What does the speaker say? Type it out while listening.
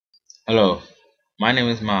Hello, my name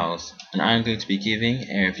is Miles, and I am going to be giving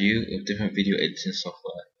a review of different video editing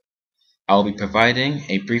software. I will be providing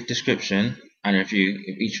a brief description and review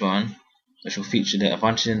of each one, which will feature the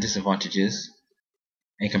advantages and disadvantages,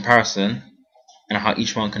 a comparison, and how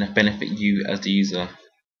each one can benefit you as the user.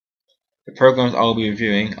 The programs I will be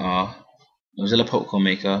reviewing are Mozilla Popcorn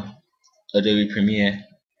Maker, Adobe Premiere,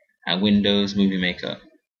 and Windows Movie Maker.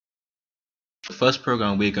 The first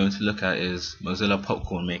program we are going to look at is Mozilla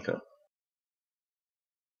Popcorn Maker.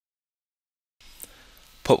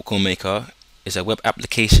 Popcorn Maker is a web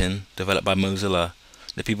application developed by Mozilla,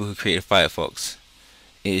 the people who created Firefox.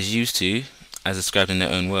 It is used to, as described in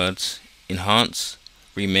their own words, enhance,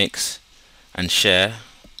 remix, and share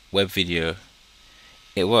web video.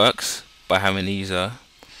 It works by having the user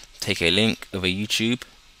take a link of a YouTube,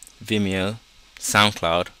 Vimeo,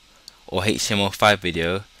 SoundCloud, or HTML5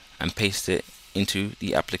 video and paste it into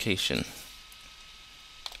the application.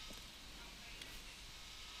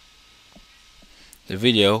 The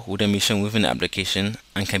video will then be shown within the application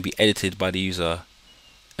and can be edited by the user,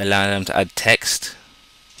 allowing them to add text,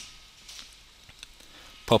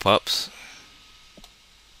 pop-ups,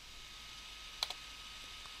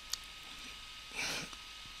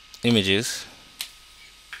 images,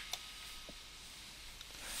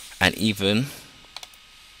 and even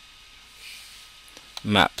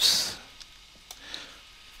maps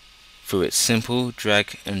through its simple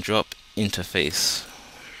drag and drop interface.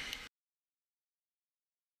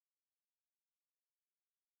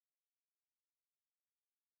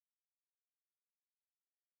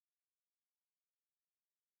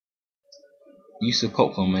 Use of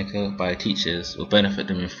Popcorn Maker by teachers will benefit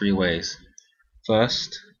them in three ways.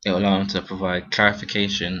 First, it will allow them to provide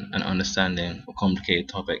clarification and understanding of complicated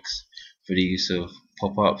topics through the use of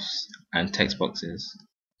pop-ups and text boxes.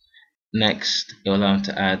 Next, it will allow them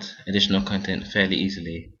to add additional content fairly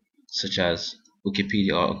easily, such as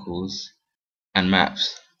Wikipedia articles and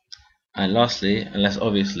maps. And lastly, and less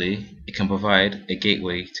obviously, it can provide a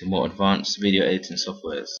gateway to more advanced video editing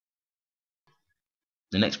softwares.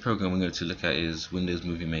 The next program we're going to look at is Windows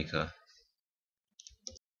Movie Maker.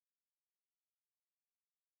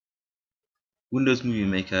 Windows Movie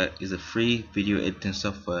Maker is a free video editing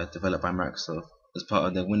software developed by Microsoft as part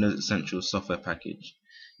of their Windows Essentials software package.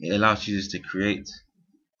 It allows users to create,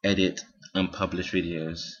 edit, and publish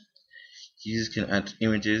videos. Users can add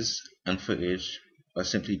images and footage by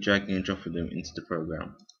simply dragging and dropping them into the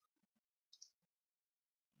program.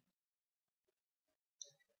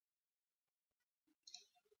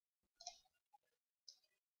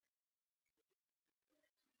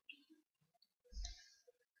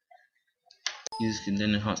 Users can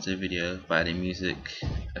then enhance their video by adding music,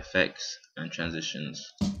 effects, and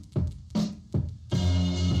transitions.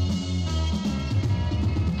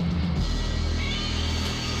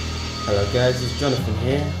 Hello guys, it's Jonathan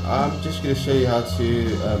here. I'm just going to show you how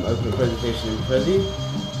to open a presentation in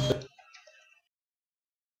Prezi.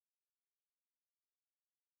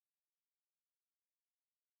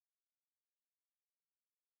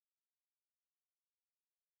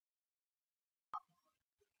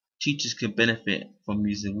 Teachers can benefit from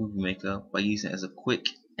using Movie Maker by using it as a quick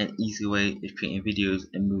and easy way of creating videos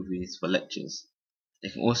and movies for lectures. They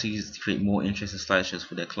can also use it to create more interesting slideshows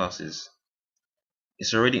for their classes.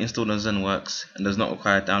 It's already installed on ZenWorks and does not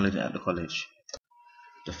require downloading at the college.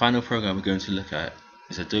 The final program we're going to look at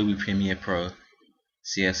is Adobe Premiere Pro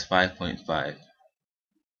CS 5.5.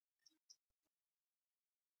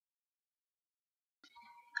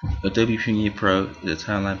 Adobe Premiere Pro is a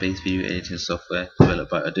timeline-based video editing software developed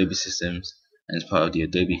by Adobe Systems and is part of the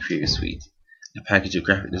Adobe Creative Suite, a package of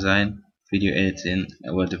graphic design, video editing,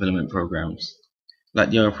 and web development programs. Like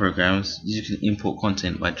the other programs, users can import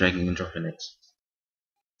content by dragging and dropping it.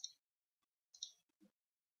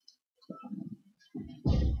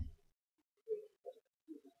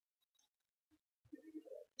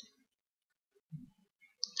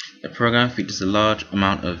 The program features a large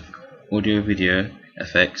amount of audio-video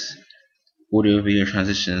effects, audio-video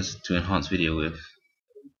transitions to enhance video with.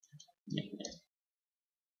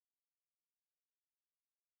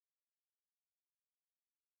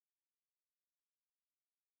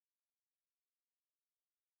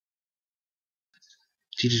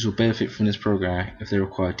 Teachers will benefit from this program if they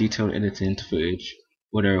require detailed editing to footage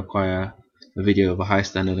or they require a video of a high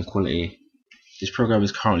standard and quality. This program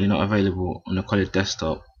is currently not available on the college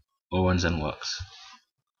desktop or on ZenWorks.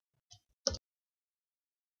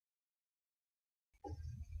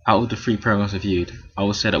 Out of the three programs reviewed, I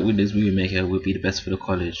would say that Windows Movie Maker would be the best for the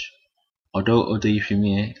college. Although Adobe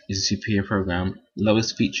Premiere is a superior program, the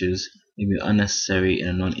lowest features may be unnecessary in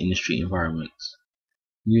a non-industry environment.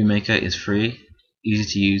 Movie Maker is free easy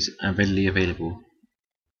to use and readily available.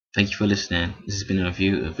 Thank you for listening. This has been a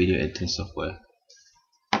review of video editing software.